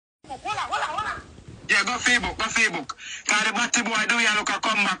Yeah, go Facebook, go Facebook. Cause the batty boy do you look a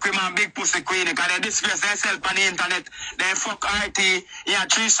come back with my big pussy Queenie. Cause they disgrace themselves on the internet. They fuck RT. Yeah,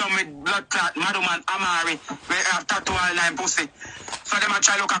 threesome with blood clot, Maduman, Amari. We have tattoo all nine pussy. So them a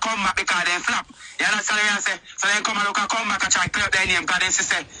try look a come back because they flop. You understand what I say? So then come and look a come back and try clear up their name. Cause they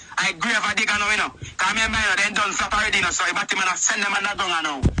say, I grave a digger now, you know. Cause me and mine, they done flop already, you know. So the batty man send them a not down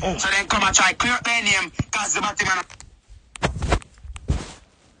now. So then come and try clear up their name. Cause the batty man.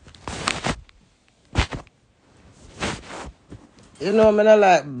 You know, me not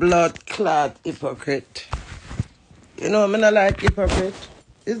like blood clot hypocrite. You know, me not like hypocrite.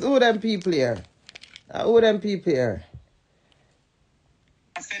 It's who them people here. Who them people here.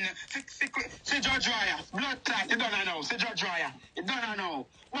 See Judge Raya, blood clot, you don't know. See Judge Raya, you don't know.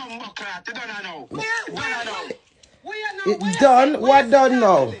 Mumbo clot, you don't know. It done? What done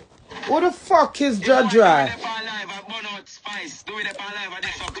now? Who the fuck is Judge Raya? Do it up live at Burnout Spice. Do it up live at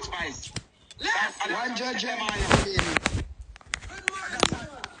this up Spice. One Judge Raya.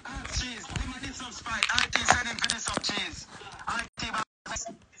 Cheese, give me this up Spice. IT send him for this up cheese. IT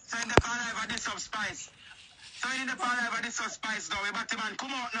send the live at this up Spice. Send the live at this up Spice now. We bat man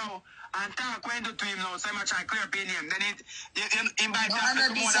come out now and talk when do to him now. So I'm try clear up in him. Then it invite him to come out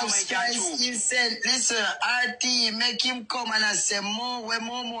and we can choose. He said, listen, RT, make him come and I say more when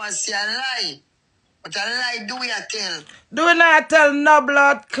more say a lie. But a lie do we tell? Do we not tell no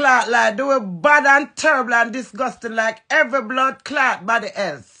blood clot lie? Do we bad and terrible and disgusting like every blood clot body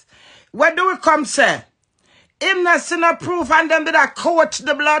else? What do we come say? Him not see no proof and them did I coach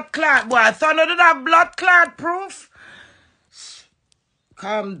the blood clot boy. So no did have blood clot proof?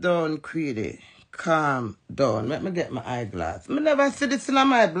 Calm down, Queenie. Calm down. Let me get my eyeglass. Me never see this in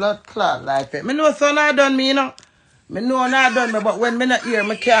my blood clot like it. Me know son I done me, you know. Me know I done me, but when me not here,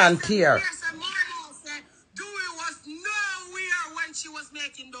 me can't hear. She was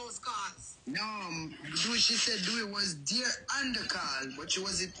making those calls. No, she said Dewey was there on the call, but she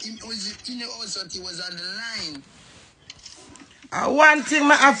was in also he was on the line. One thing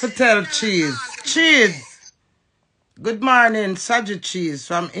I have to tell Cheese. Cheese. Good morning, Sajid Cheese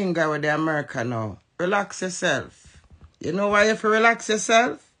from Inga with the America now. Relax yourself. You know why you have to relax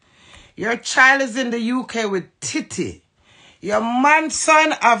yourself? Your child is in the UK with Titty. Your man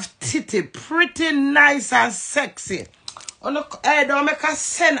son have Titty. Pretty nice and sexy. Hey, don't make a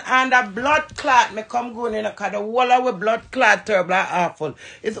send and a blood clot. Me come going in because the wall with blood clot terrible and awful.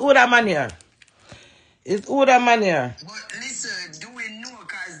 It's other man here. It's other man here. But listen, do we know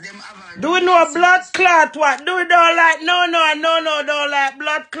because them have a... Do we know a blood clot what? Do we don't like... No, don't like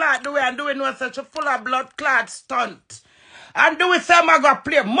blood clot. Do we know such a full of blood clot stunt? And do we say I'm going to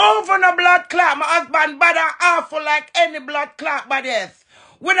play? Move on a blood clot. My husband bad and awful like any blood clot body else.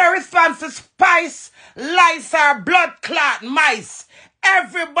 With a response to spice, lice, or blood clot mice.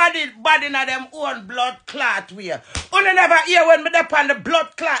 Everybody body in them own blood clot way. You never hear when me up on the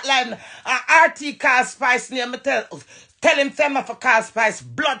blood clot line, RT call spice name, me tell him say me for call spice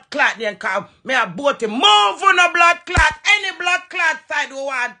blood clot name, cause me a boat him. Move on a blood clot. Any blood clot side we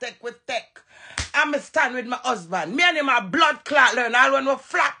want take, we take. I'm stand with my husband. Me and him a blood clot learn. All when we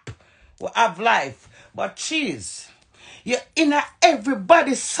flap, we have life. But cheese. You're in a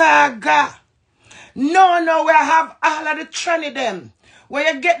everybody saga. No, we have all of the training them.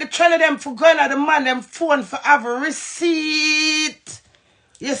 Where you get the training them for going at the man, them phone for have a receipt.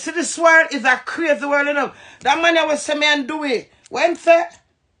 You see this world is a crazy world, you know. That man I was say me and do it. When say?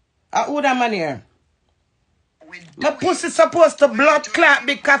 Who that man here? My pussy supposed to blood clot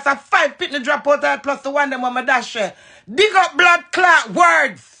because of 5 pitney drop out there plus the one them on my dash. Dig up blood clot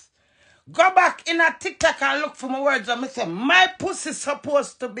words. Go back in a TikTok and look for my words and me say, my pussy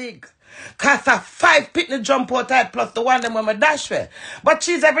supposed to big. Cause a 5 pitney jump out tight plus the one them when I dash for. But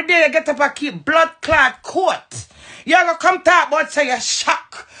she's every day you get up and keep blood clot coat. You gonna come talk about say you're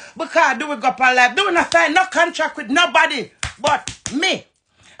shocked. Because do we go up on life. Do not sign no contract with nobody but me.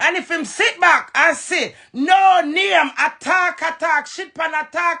 And if him sit back and say, no name, attack, shit pan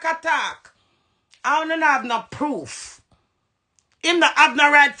attack. I don't have no proof. Him not have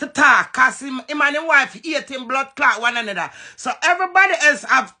no right to talk, cause him and his wife hate him blood clot one another. So everybody else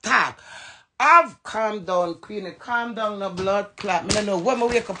have talk. Calm down, Queenie. Calm down, no blood clot. I don't know when I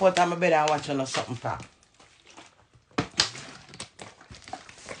wake up out of my bed and watch or something pop.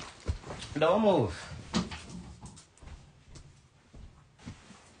 Don't move.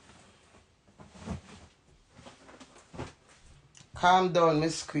 Calm down,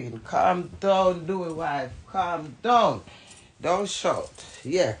 Miss Queen. Calm down, do it, wife. Calm down. Don't shout.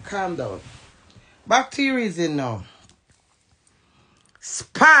 Yeah, calm down. Back to your reason now.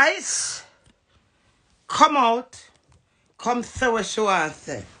 Spice, come out. Come say what she want to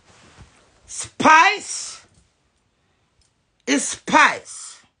say. Spice is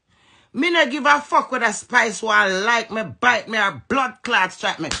Spice. Me not give a fuck with a Spice one like me, bite me, or blood clot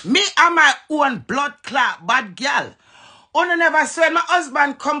strike me. Me and my own blood clot bad girl. Only never saw my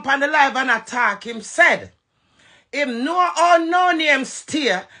husband come on the live and attack him said. Him know all no name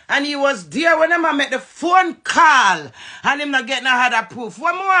steer, and he was there when I make the phone call, and him not getting a other proof.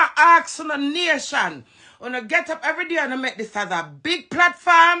 One more ask on the nation, on get up every day and make this as a big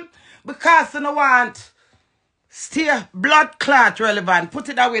platform, because you want steer blood clot relevant. Put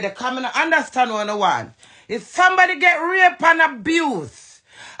it that way, they come and understand what I want. If somebody get raped and abused,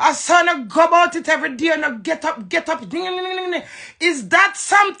 a son go about it every day and get up. Is that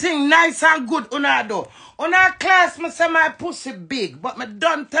something nice and good, Unado? On our class, me say my pussy big, but me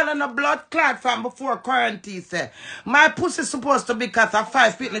done telling a blood clot from before quarantine say. My pussy supposed to be because of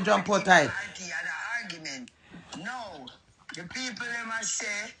 5 feet in the jump out tight. Argument. No. The people them must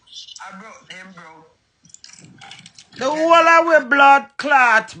say, I broke them, bro. The whole of we blood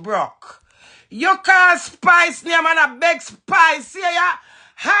clot broke. You call Spice name and a beg Spice, yeah?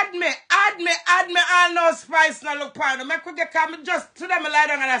 Add me, all no Spice now look part. I could get come just to them lie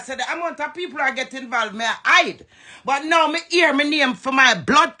down and I said the amount of people are get involved, may I hide. But now me hear my name for my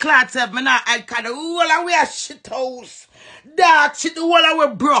blood clots of me now I can the whole of we a shit house. Dark shit, the whole of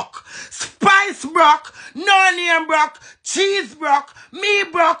we broke. Spice broke, no name broke, cheese broke, me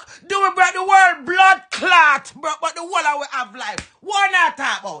broke, do we broke the world blood clot broke, but the whole of we have life. What not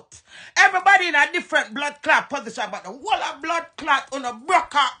talk about? Everybody in a different blood clot position, but the whole of blood clot on a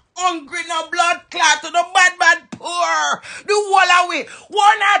broker, hungry, no blood clot, on the bad poor. The whole of we.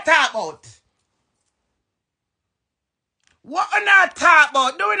 What not talk about? What not talk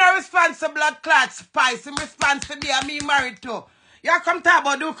about? Doing a response to blood clot Spice, in response to me and me married to. You come talk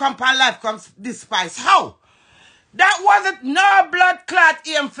about do come for life comes this Spice. How? That wasn't no blood clot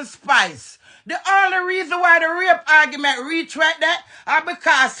aim for Spice. The only reason why the rape argument reached right there are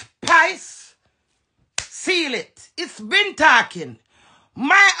because Spice seal it. It's been talking.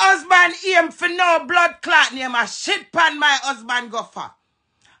 My husband aim for no blood clot name a shit pan my husband go for.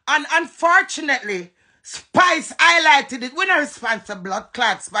 And unfortunately, Spice highlighted it. We don't respond to blood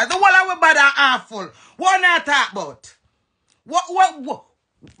clot Spice. The whole of we bad and awful. What not talk about? What?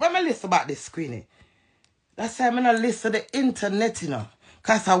 Let me listen about this, Queenie. That's why I'm not listen to the internet, you know.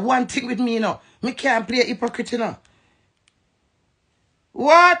 Because I one thing with me, you know. Me can't play a hypocrite, you know.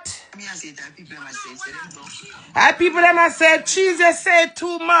 What? People them must say, Jesus say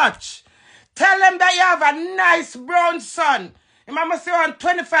too much. Tell them that you have a nice brown son. Him must say on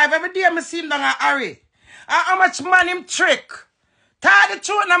 25. Every day I see him down a hurry. And how much man him trick? Tell the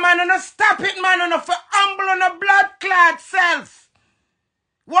truth, no man, no stop it, man, no for humble on a blood clot self.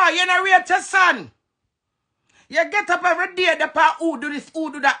 Why, you not rate your son? You get up every day, the part who do this,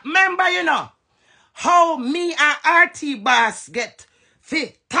 who do that. Remember, you know, how me and RT boss get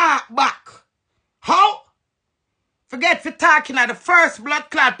fit talk back. How? Forget for talking at the first blood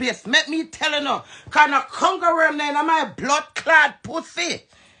clot place. Make me tell you now, kind of conqueror name of my blood clot pussy.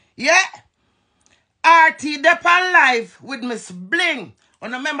 Yeah? RT dep on live with Miss Bling.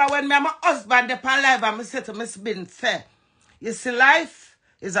 And remember when me and my husband dep on live and I said to Miss Bing, say, you see, life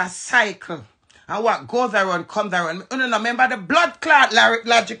is a cycle. And what goes around comes around. You know, remember the blood clot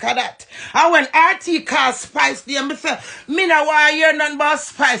logic of that. And when RT calls Spice, me say, me no want to hear nothing about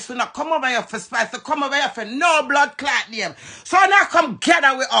Spice. We not come over here for Spice. We come over here for no blood clot name. So now come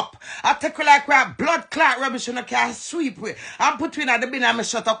gather we up. I take you like we have blood clot rubbish and I can sweep with. And put you in the bin and me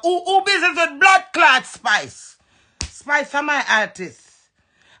shut up. Who business with blood clot Spice? Spice are my artist.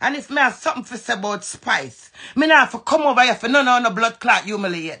 And if me have something to say about Spice, me not have to come over here for no blood clot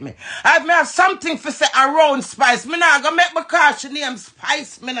humiliate me. If me have something to say around Spice, me not gonna make my car she name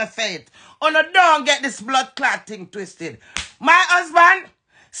Spice, me not say it. Oh no, don't get this blood clot thing twisted. My husband,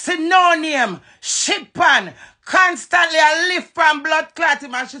 say no name, shit pan, constantly a lift from blood clot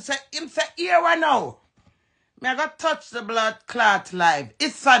him and she say, him say, here I know. Me I got touch the blood clot live.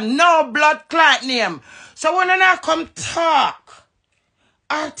 It's a no blood clot name. So when I come talk,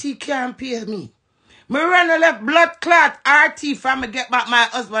 RT can't pay me. Me run a left blood clot RT from me get back my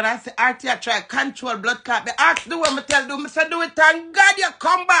husband. I say RT I try control blood clot. Me ask the way me tell do. Me say do it thank God you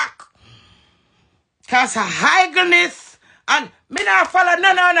come back. Cause a highgness and me not follow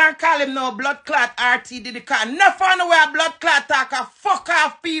no and call him no blood clot RT did it call. No fun where blood clot talk a fuck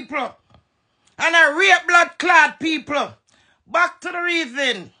off people. And I rape blood clot people. Back to the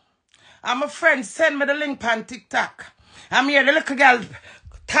reason. And my friend send me the link on TikTok. I'm here the little girl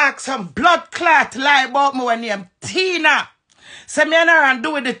talk some blood clot lie about me when name Tina. So me and her and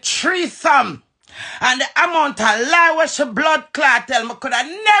do with the threesome. And the amount of lie what she blood clot tell me could have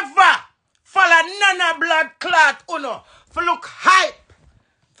never follow none of blood clot, uno, for look hype,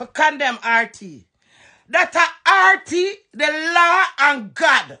 for condemn RT. That a RT, the law and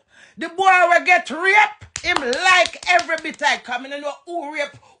God. The boy will get raped, him like every bit I come in and know who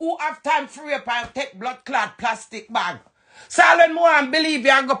rape, who have time for rape and take blood clot plastic bag. So when more believe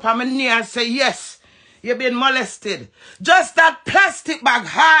you, I go up on my knee and say, yes, you've been molested. Just that plastic bag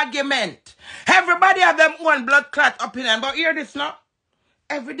argument. Everybody have them one blood clot opinion, but hear this now.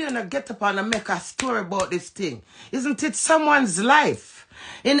 Every day I get up and make a story about this thing. Isn't it someone's life?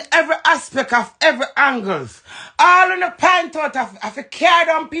 In every aspect of every angles. All in the point out of a care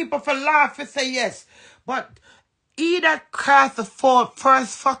down people for laugh and say yes. But he that cast the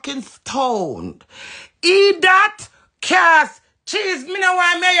first fucking stone. He that cast cheese. Me no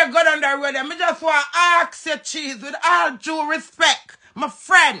want me you go down the road. Me just want to ask you cheese with all due respect. My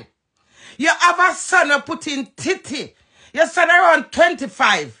friend. You have a son who put in titty. Your son around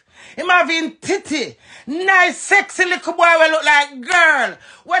 25. Him having titty. Nice, sexy little boy will look like girl.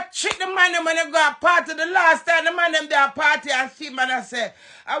 What trick the man them when they go a party? The last time the man them there party and see man I say,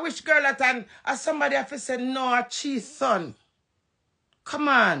 I wish girl that and somebody have to say, no, a cheese son. Come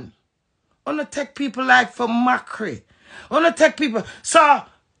on. I want to take people like for mockery. I want to take people. So,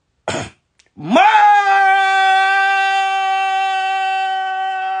 more!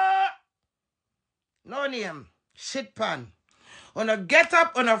 No name. Shit pan. Wanna get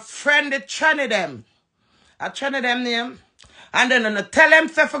up on a friend the tranny them. I tranny them name. And then wanna tell them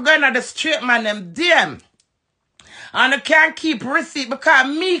for going at the straight man them DM. And I can't keep receipt because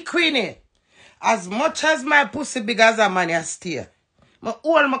me, Queenie, as much as my pussy big as a man, I stay. I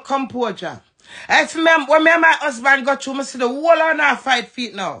hold my composure. When me and my husband got through, I see the whole on our 5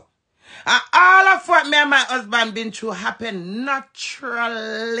 feet now. And all of what me and my husband been through happened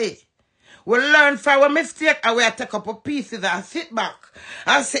naturally. We learn from our mistake and we take up a pieces and sit back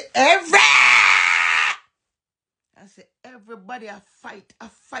and say, everybody a fight,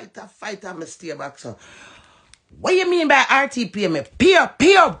 and me stay back. So, what you mean by RTP me? Peer.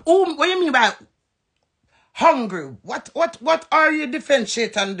 What you mean by hungry? What are you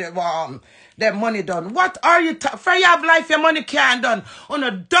differentiating the money done? What are you for you have life your money can't done? On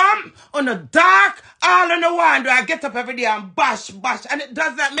a dumb, on a dark, all on the one do I get up every day and bash, and it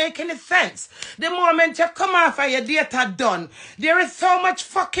does not make any sense. The moment you come off and your data done, there is so much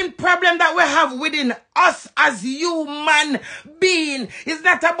fucking problem that we have within us as human being. It's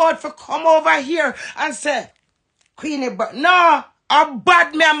not about to come over here and say, Queenie, but no, I'm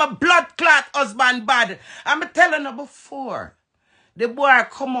bad, me, I'm a blood clot husband bad. I'm telling you before. The boy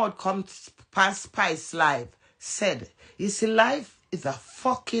come out, come past Spice Live, said, you see, life is a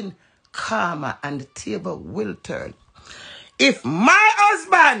fucking karma and the table will turn. If my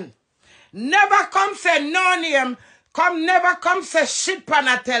husband never come say no name, never come say shit pan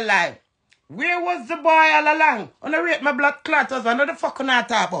I tell lie. Where was the boy all along? When I rate my blood clot husband, what the fuck can I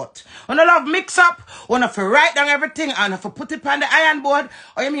talk about? When I love mix up, when I have to write down everything and I have to put it on the iron board,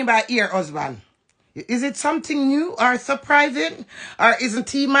 what you mean by ear husband? Is it something new or surprising? Or isn't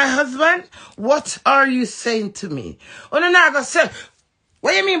he my husband? What are you saying to me? When I go say,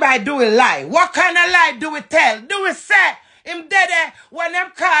 what you mean by do we lie? What kind of lie do we tell? Do we say him dead when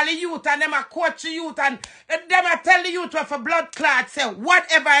them call the youth and them a coach the youth and them a tell the youth for blood clot say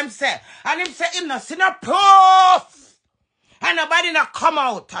whatever him say. And him say him not see no proof. And nobody not come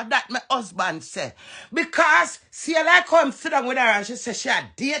out. And that my husband say. Because see I like how him sit down with her and she say she a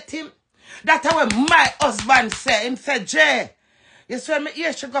date him. That's how my husband say. Him say, Jay, you see me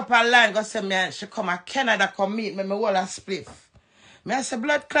here, she go up a line, go say me, she come to Canada, come meet me whole a spliff. Me I say,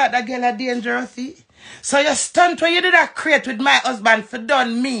 blood clot, that girl a dangerous. So you stunt when you did that create with my husband for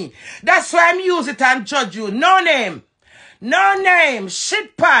done me. That's why I'm use it and judge you. No name,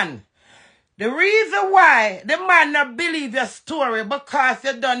 shit pan. The reason why the man not believe your story because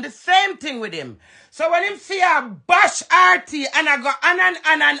you done the same thing with him. So when him see a bash RT and I go and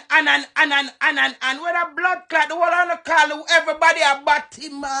with a blood clot, the whole on the call everybody a batty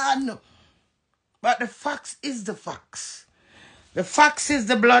man. But the facts is the facts. The facts is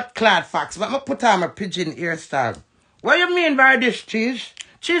the blood clot facts. But I put on my pigeon hairstyle. What you mean by this, Cheese?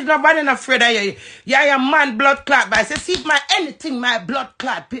 Cheese nobody not afraid of you. Yeah, your man blood clot. But I say, see if anything my blood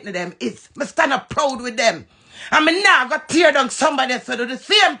clot pitting them is. I stand up proud with them. I mean now I got tear down somebody else to do the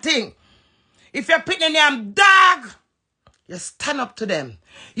same thing. If you're pitting them dog, you stand up to them.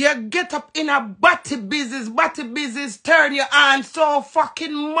 You get up in a batty business, turn your on so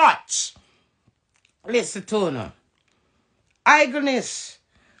fucking much. Listen to me. Idleness.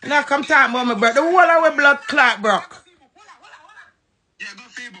 Now come talk about my brother. The whole of our blood clot broke. Yeah, go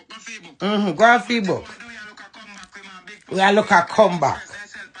Facebook. Go on Facebook. We are look at comeback.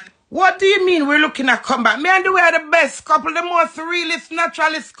 What do you mean we're looking at comeback? Me and the way are the best couple, the most realist,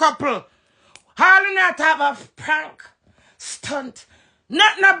 naturalist couple. All in that type of prank, stunt.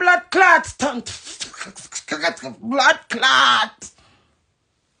 Not no blood clot stunt. Blood clot.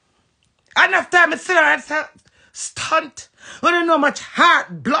 Enough time I sit down and say, stunt. I don't know much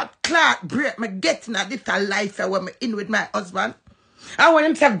heart, blood clot break me getting at this life when me in with my husband. And when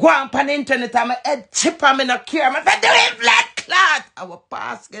him say go on the internet and my head chip and me no care, I say do it blood clot. I will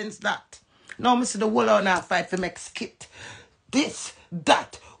pass against that. Now I see the whole on our fight for make skit. This,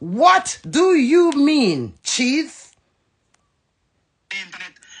 that. What do you mean, cheese?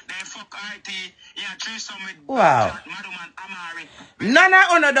 Internet, they fuck RT, yeah, threesome with Wow. Maduman Amari. None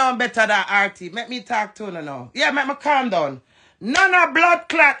of una done better than RT. Make me talk to una now. Yeah, make me calm down. None of blood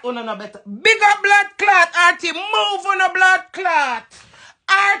clot una no better. Big up blood clot, RT. Move on a blood clot.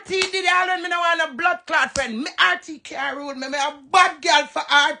 RT did all when me no want a blood clot friend. Me RT can't rule me. Me a bad girl for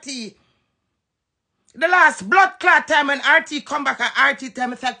RT. The last blood clot time when RT come back and RT tell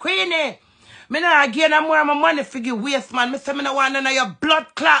me, say, Queenie, me not gain no more of my money for you waste, man. Me say, me no want none of your blood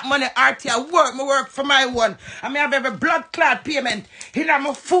clot money, RT. Me work for my one. And me have every blood clot payment in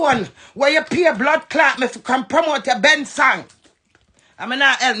my phone where you pay blood clot me can promote your Ben song. I mean,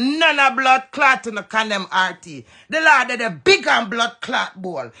 not help none of blood clot to no condemn RT. The Lord did a big and blood clot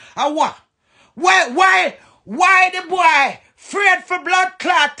ball. And what? Why the boy afraid for blood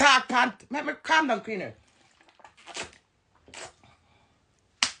clot talk and make me calm down, Queenie.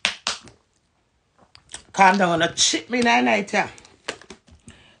 Calm down, gonna chip me night, yeah.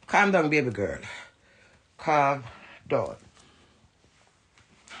 Calm down, baby girl. Calm down.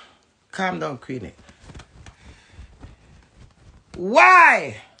 Calm down, Queenie.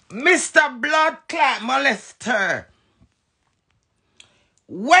 Why, Mr. Blood Clot Molester,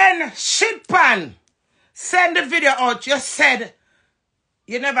 when Shitpan send the video out, you said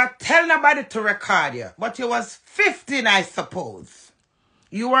you never tell nobody to record you, but you was 15, I suppose.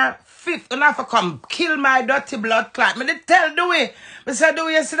 You were 15, enough to come kill my dirty blood clot. Me did tell Dewey. Me said,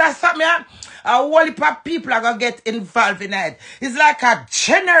 Dewey, you see that something? A whole heap of people are going to get involved in it. It's like a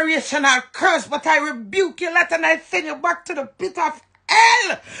generational curse, but I rebuke you lot and I send you back to the pit of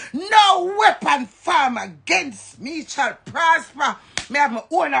hell. No weapon formed against me shall prosper. Me have my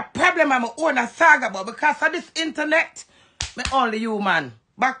own problem and my own saga, but because of this internet, me only human.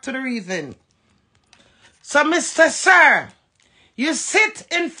 Back to the reason. So, Mr. Sir, you sit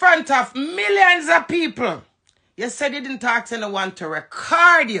in front of millions of people. You said you didn't ask anyone to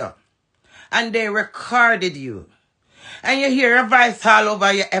record you. And they recorded you. And you hear a voice all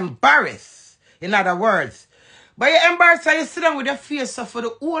over, you're embarrassed. In other words. But you're embarrassed and you sit down with your face up for the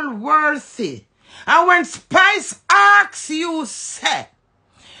whole world see. And when Spice asks you, say,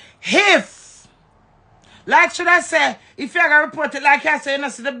 if, like should I say, if you're going to report it like I say, you know,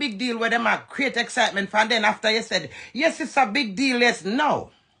 see the big deal where them create excitement for, and then after you said, yes, it's a big deal, yes,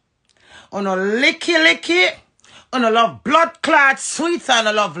 no. On a licky, on a love blood clot sweets and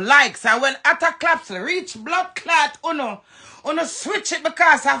a love likes. And when attack claps reach blood clot, on a switch it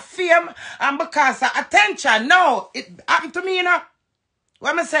because of fame and because of attention. No, it happened to me, you know.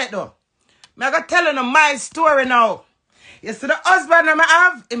 What me say though? Me I go telling you my story now. You see the husband I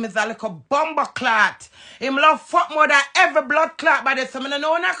have, him is a little bomber clot. Him love fuck more than every blood clot by this. So I don't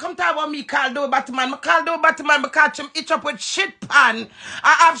know when I come talk about me call do Batman. I call do Batman because him itch up with shit pan.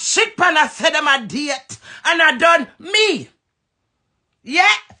 I have shit pan I said them a date. And I done me.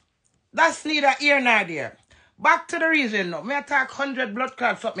 Yeah? That's neither here nor there. Back to the reason now. Me attack 100 blood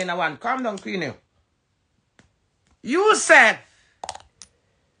clots up me in a one. Calm down, Queenie. You said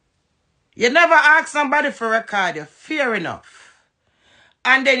you never ask somebody for record you. Fair enough.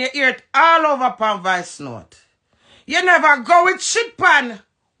 And then you hear it all over upon voice note. You never go with Shitpan,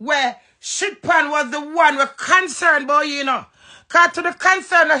 where Shitpan was the one we're concerned about, you know. Because to the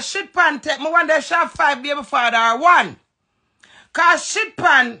concern of Shitpan, take me one day she have 5 baby father or 1. Because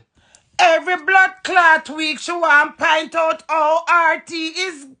Shitpan, every blood clot week she want to point out how RT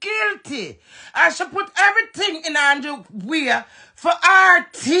is guilty. And she put everything in her way for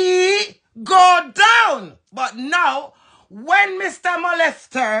RT go down. But now, when Mr.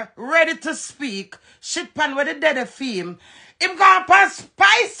 Molester ready to speak, Shitpan with the dead theme, him gone past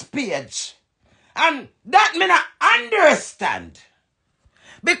Spice page. And that me not understand.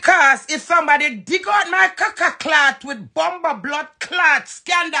 Because if somebody dig out my caca clot with bomber blood clot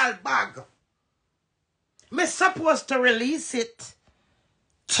scandal bag, me supposed to release it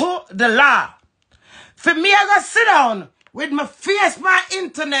to the law. For me, I go sit down with my face, my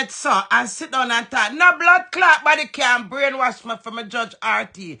internet, sir, and sit down and talk. No blood clot body can brainwash me for my judge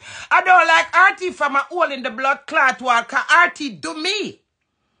RT. I don't like RT for my hole in the blood clot wall, because RT do me.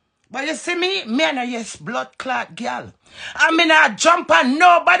 But you see me and a yes blood clot girl. I mean I jump on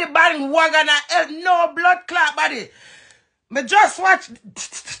nobody bang wagon and no blood clot body. Me just watch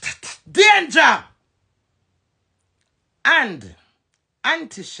Danger and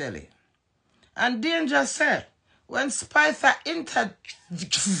Auntie Shelley. And Danger said, when Spicer interview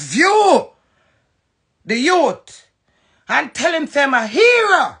the youth and tell him I'm a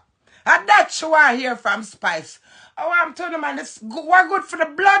hero, and that's why I hear from Spice. Oh, I'm telling you, man, it's what good for the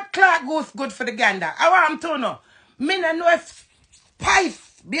blood clot, good for the gander. Oh, I'm telling you, me no know if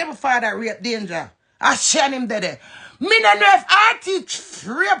Spice, baby father, rape Danger. I share him dead. Me no know if RT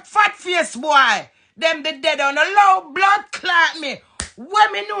rape fat face boy. Them the dead on the low blood clot me.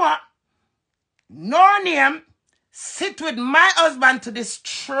 What me know? No name sit with my husband to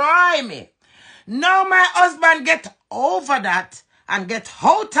destroy me. Now my husband get over that and get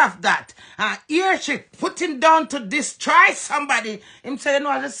out of that. And here she put him down to destroy somebody. Him say, you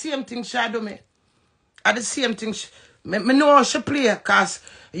know, the same thing she do me. The same thing me know how she play, because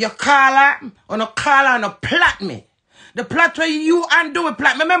you call her, or no call her, no plot me. The plot where you undo a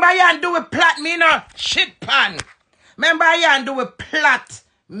plot. Remember you undo a plot me, no shit pan. Remember you undo a plot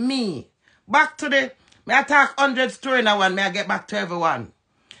me. Back to the, me I talk 100 story now one, me I get back to everyone.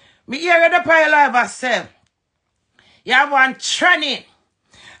 Me hear the prayer live I say, you have one tranny,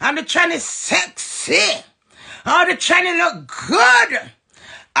 and the tranny sexy, and the tranny look good,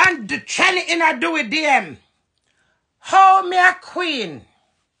 and the tranny in a do with them. How me a queen?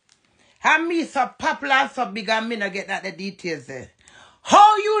 And me so popular and so big and me not get that the details there.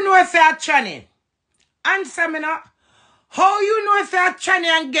 How you know if you're tranny? Answer me now. How you know if you're tranny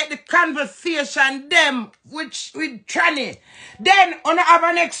and get the conversation them with tranny? Then on have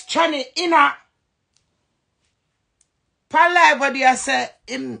a next tranny in a live what they say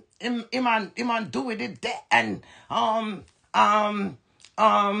him do with it there and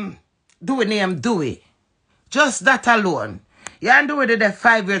do it name do it. Just that alone. You ain't do it there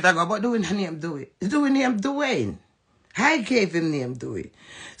 5 years ago, but doing the name do it. Doing name Dwayne. I gave him name do it.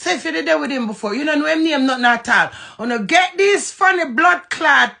 So if you did that with him before, you don't know him name nothing at all. Wanna get these funny blood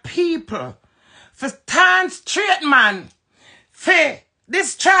clot people for stand straight man. For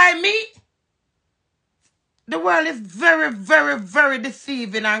this try me. The world is very, very, very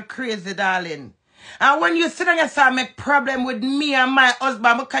deceiving and crazy, darling. And when you sit down and say make problem with me and my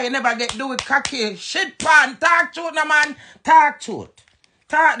husband because you never get do with cocky shit pan, talk truth no man, talk truth.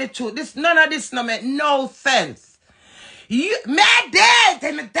 Talk the truth. This none of this no make no sense. You me date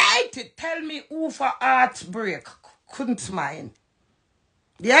and date tell me who for heartbreak couldn't mind.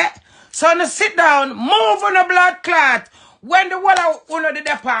 Yeah? So now sit down, move on the blood clot. When the one of the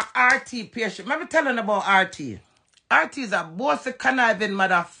depot RT patient, let me tell you about RT. RT is a bossy conniving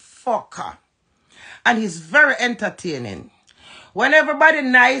motherfucker. And he's very entertaining. When everybody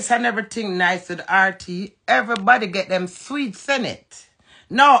nice and everything nice with RT, everybody get them sweets in it.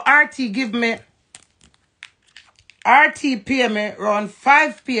 Now, RT give me, RT pay me around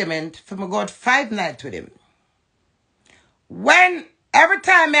 5 payment for me go 5 nights with him. When, every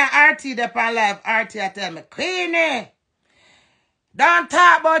time I RT up on live, RT I tell me, Queenie, don't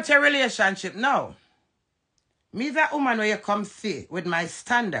talk about your relationship, no. Me that woman where you come see with my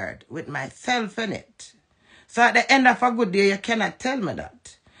standard, with myself in it. So at the end of a good day, you cannot tell me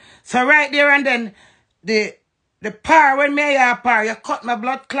that. So right there and then, the par, when me a par, you cut my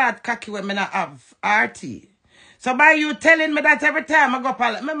blood clot cocky when me not have RT. So by you telling me that every time I go up,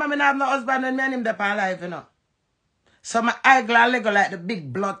 remember me not have no husband and me and him there alive, you know. So my eye glad Lego like the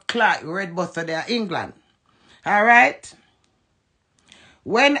big blood clot red buster there in England. Alright?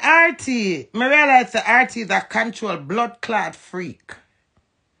 When RT, me realize that RT is a control blood clot freak.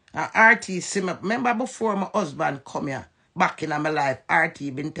 And RT see me, remember before my husband come here, back in my life,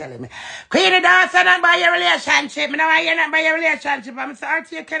 RT been telling me, Queenie, don't say nothing about your relationship. Me don't want to hear nothing about your relationship. I say,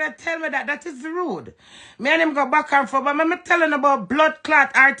 RT, you cannot tell me that. That is rude. Me and him go back and forth. But me telling about blood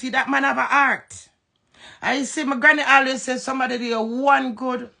clot RT, that man have a heart. And you see, my granny always says somebody do you one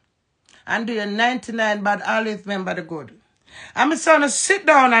good and do you 99 bad, always remember the good. And my son sit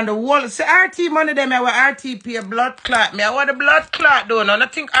down on the wall. Say, RT money them, I want RT pay blood clot me. I want the blood clot though. No, I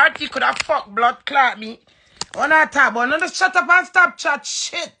think RT could have fucked blood clot me. On that tab, on the shut up and stop chat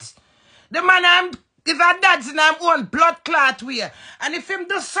shit. The man is a dad's in him own blood clot way. And if him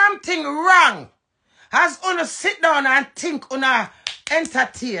do something wrong, has una sit down and think una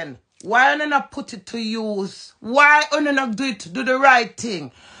entertain. Why una not put it to use? Why una not do the right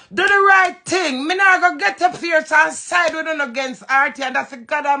thing? Do the right thing. Me not go get up here and side with una against RT, and that's a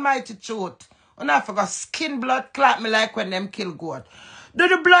God almighty truth. Una forgot skin blood clot me like when them kill goat. Do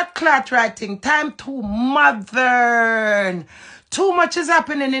the blood clot right thing. Time to modern. Too much is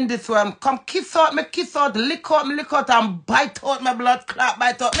happening in this world. Come kiss out, lick out, and bite out my blood clot,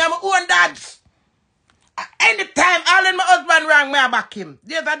 bite out. Me, I'm my own dad. Anytime all in my husband wrong, me I back him.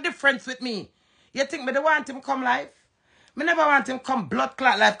 There's a difference with me. You think me don't want him come live? Me never want him come blood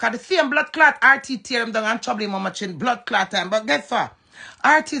clot live. Because the same blood clot, RT tear him down and trouble him much in blood clot time. But guess what?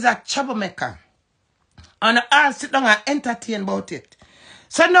 RT is a troublemaker. And I'll sit down and entertain about it.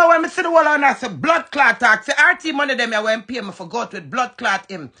 So now when I see the whole on I say blood clot talk, say RT money them I won't pay me for go to with blood clot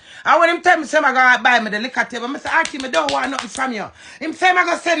him. And when him tell me say I go buy me the liquor table, I say RT me don't want nothing from you. Him say I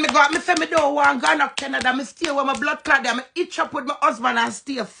go send me go out, me say me don't want go to Canada, me stay with my blood clot there, me itch up with my husband and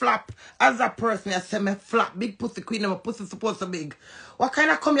stay flap. As a person I say me flap, big pussy queen and my pussy supposed to big. What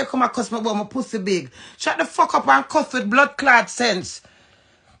kind of come here come and cuss me about my pussy big? Shut the fuck up and cuss with blood clot sense.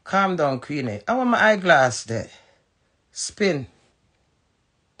 Calm down, Queenie. I want my eyeglass there. Spin.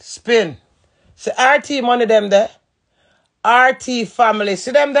 Spin. See RT money them there. RT family.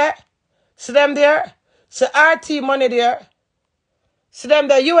 See them there? See them there? See RT money there. See them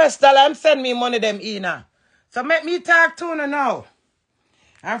there? US dollar. I'm send me money them in now. So make me talk to you now.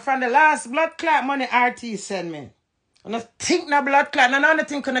 And from the last blood clot money RT send me. And I think no blood clot. And another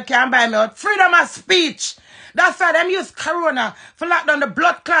thing can buy me out. Freedom of speech. That's why them use Corona for lock down the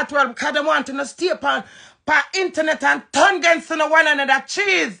blood clot world because they want to stay upon internet and turn against one another.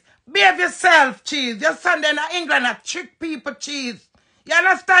 Cheese. Behave yourself, cheese. Your son there in England and trick people, cheese. You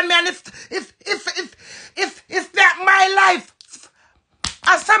understand me? And it's not my life.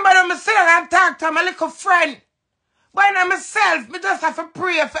 As somebody me sit and talk to my little friend. But I myself, me just have to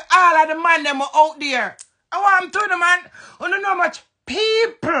pray for all of the man them out there. I want to the man, I don't know how much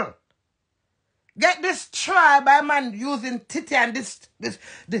people get destroyed by man using titty and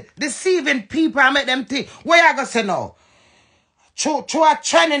deceiving people and make them think. Where you going to say no? True a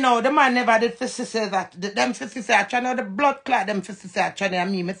training now, the man never did for sisters that them for sisters are training, the blood clot them for sisters are training,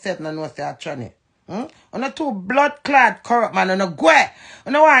 and me myself no know say are training. On the two blood clot corrupt man, on a go.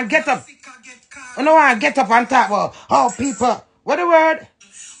 On the one get up. On the one get up and talk about oh people. What the word?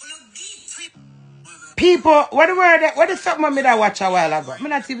 People, what the word? What the something me that watch a while ago? Me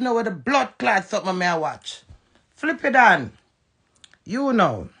not even know what the blood clot something me I watch. Flip it on. You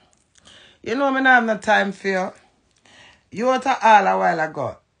know. You know me not have no time for you. You were to all a while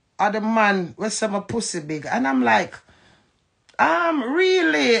ago. Or the man with some pussy big. And I'm like, I'm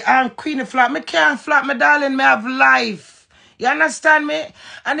Queenie flap. Me can't flap me darling, me have life. You understand me?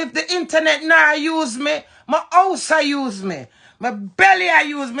 And if the internet now use me, my house I use me. My belly I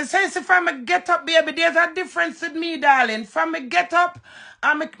use me. Say from me get up, baby, there's a difference with me, darling. From me get up,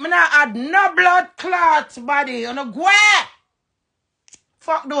 me not add no blood clots, body. You know, go ahead.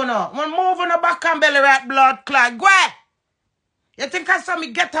 Fuck don't know. When move on the back and belly right blood clot. Go ahead. You think I saw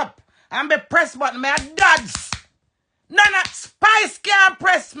me get up and be press button? Me a dads. None of Spice can't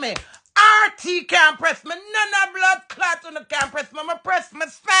press me. RT can't press me. None of blood clot can't press me. I press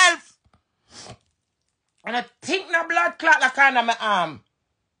myself. And I think no blood clot like under my arm.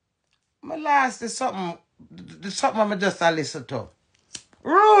 My last is something I just listen to.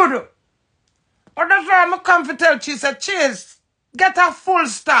 Rude. But that's why I come to tell she said, cheers. Get a full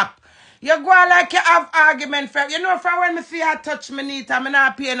stop. You go like you have argument for you know for when me see her touch me neat and me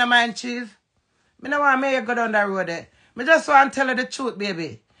not pay no mind cheese. Me no want me you go down the road there. Me just want to tell you the truth,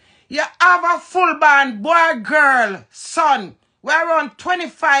 baby. You have a full band, boy, girl, son. We're around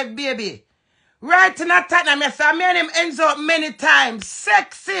 25, baby. Right in that time, I say, me and him ends up many times.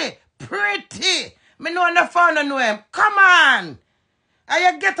 Sexy, pretty. Me know on the phone I know him. Come on.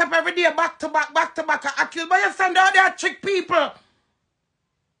 And you get up every day back to back, and accuse. But you send out there trick people.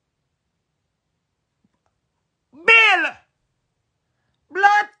 Bill.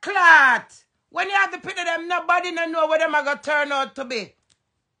 Blood clot. When you have to put them, nobody know where them are going to turn out to be.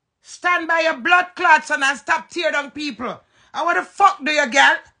 Stand by your blood clots and stop tear down people. And what the fuck do you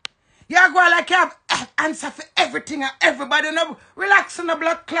get? You go like you have answer for everything and everybody. No, relax on the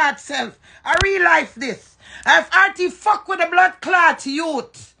blood clot self. I real life this. If RT fuck with the blood clot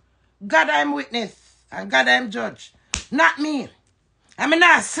youth, God I'm witness and God I'm judge. Not me. I mean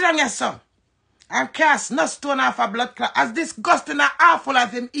now sit on your son and cast no stone off a blood clot. As disgusting and awful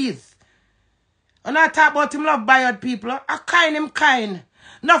as him is. When I talk about him love bad people, I kind him kind.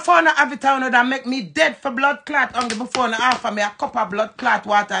 No for no have it on that make me dead for blood clot only before no offer me a cup of blood clot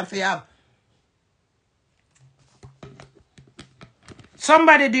water and say have.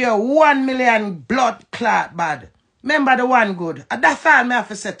 Somebody do 1 million blood clot bad. Remember the one good. That's all me have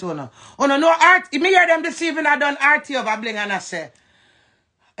to say to you. Oh no art. Me hear them this evening I done RT over bling and I say.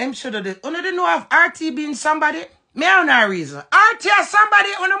 I'm sure that you don't know if RT being somebody. Me have no reason. RT or somebody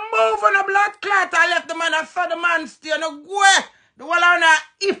when move on a blood clot I left the man I saw the man still no go. The whole on a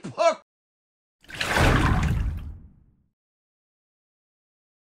hypocrite.